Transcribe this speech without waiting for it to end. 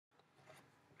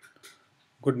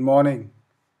Good morning.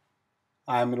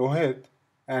 I am Rohit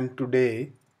and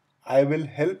today I will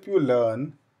help you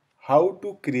learn how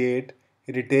to create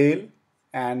retail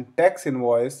and tax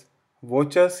invoice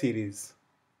voucher series.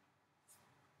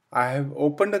 I have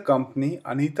opened a company,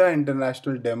 Anita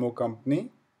International Demo Company,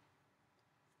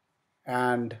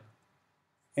 and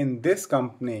in this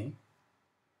company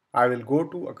I will go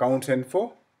to accounts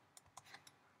info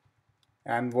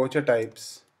and voucher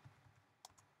types.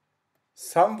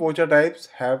 Some voucher types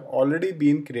have already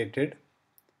been created,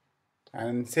 and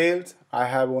in sales I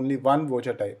have only one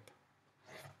voucher type.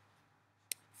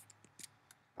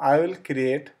 I will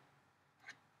create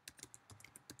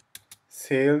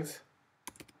sales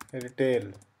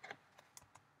retail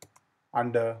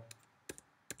under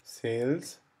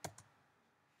sales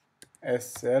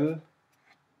SL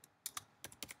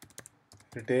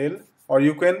retail, or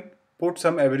you can put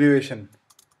some abbreviation.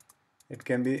 It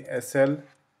can be SLR.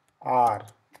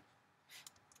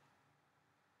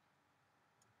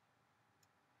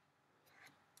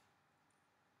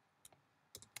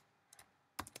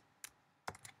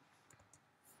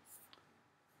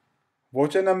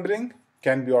 Voucher numbering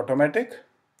can be automatic.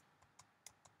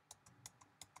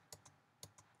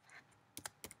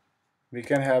 We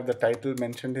can have the title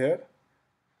mentioned here.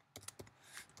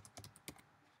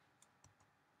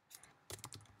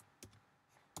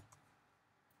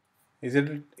 Is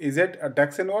it a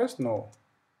tax invoice? No.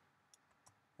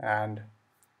 And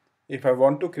if I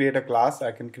want to create a class,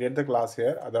 I can create the class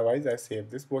here. Otherwise, I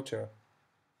save this voucher.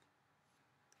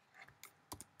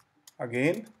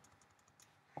 Again,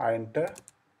 I enter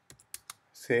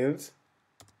sales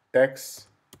tax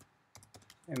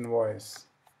invoice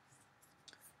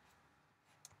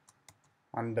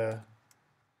under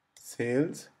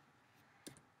sales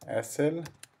SL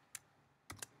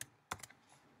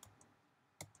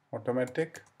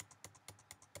automatic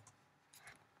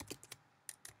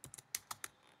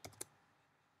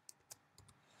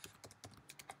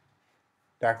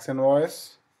tax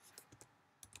invoice.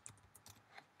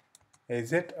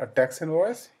 Is it a tax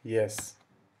invoice? Yes.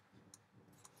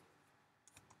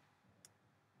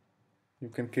 You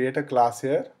can create a class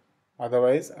here.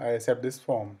 Otherwise, I accept this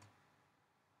form.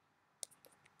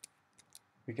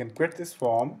 We can quit this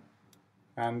form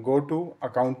and go to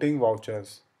accounting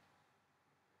vouchers.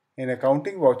 In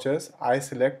accounting vouchers, I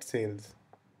select sales.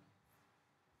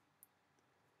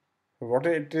 So what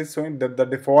it is showing, the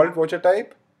default voucher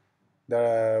type,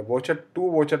 the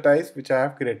two voucher types which I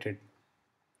have created.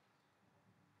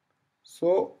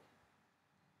 So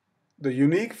the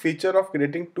unique feature of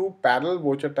creating two parallel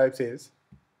voucher types is,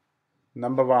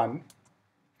 number one,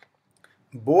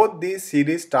 both these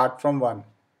series start from 1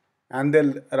 and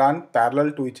they'll run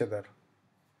parallel to each other.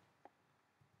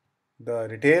 The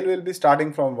retail will be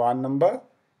starting from one number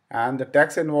and the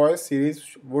tax invoice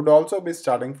series would also be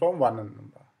starting from one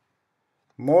number.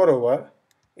 Moreover,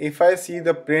 if I see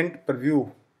the print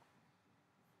preview,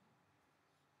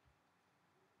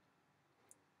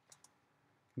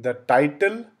 the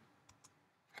title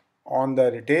on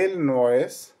the retail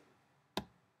invoice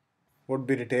would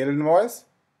be retail invoice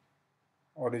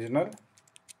original,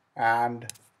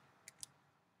 and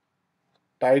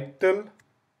title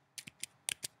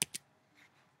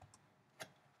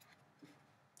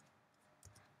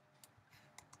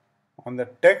on the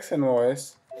tax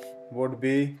invoice would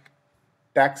be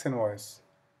tax invoice.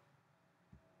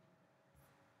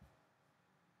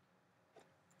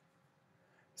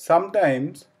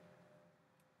 Sometimes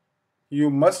you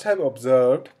must have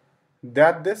observed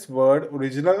that this word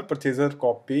original purchaser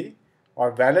copy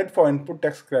or valid for input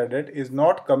tax credit is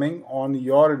not coming on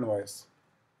your invoice.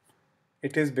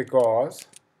 It is because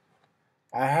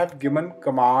I have given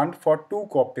command for 2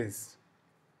 copies.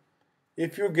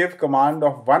 If you give command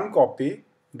of 1 copy,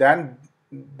 then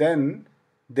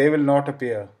they will not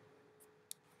appear.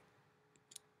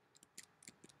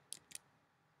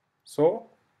 So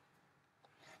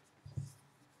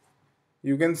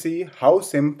you can see how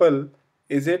simple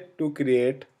is it to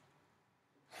create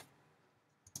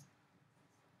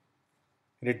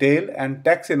retail and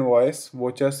tax invoice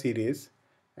voucher series,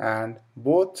 and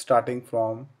both starting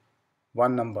from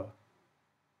one number.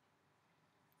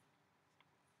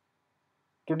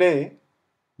 Today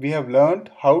we have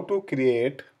learned how to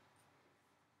create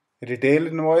retail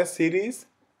invoice series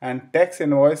and tax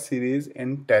invoice series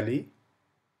in Tally.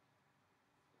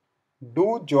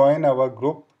 Do join our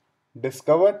group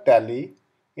Discover Tally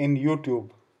in YouTube.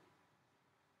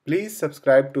 Please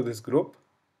subscribe to this group.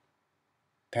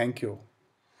 Thank you.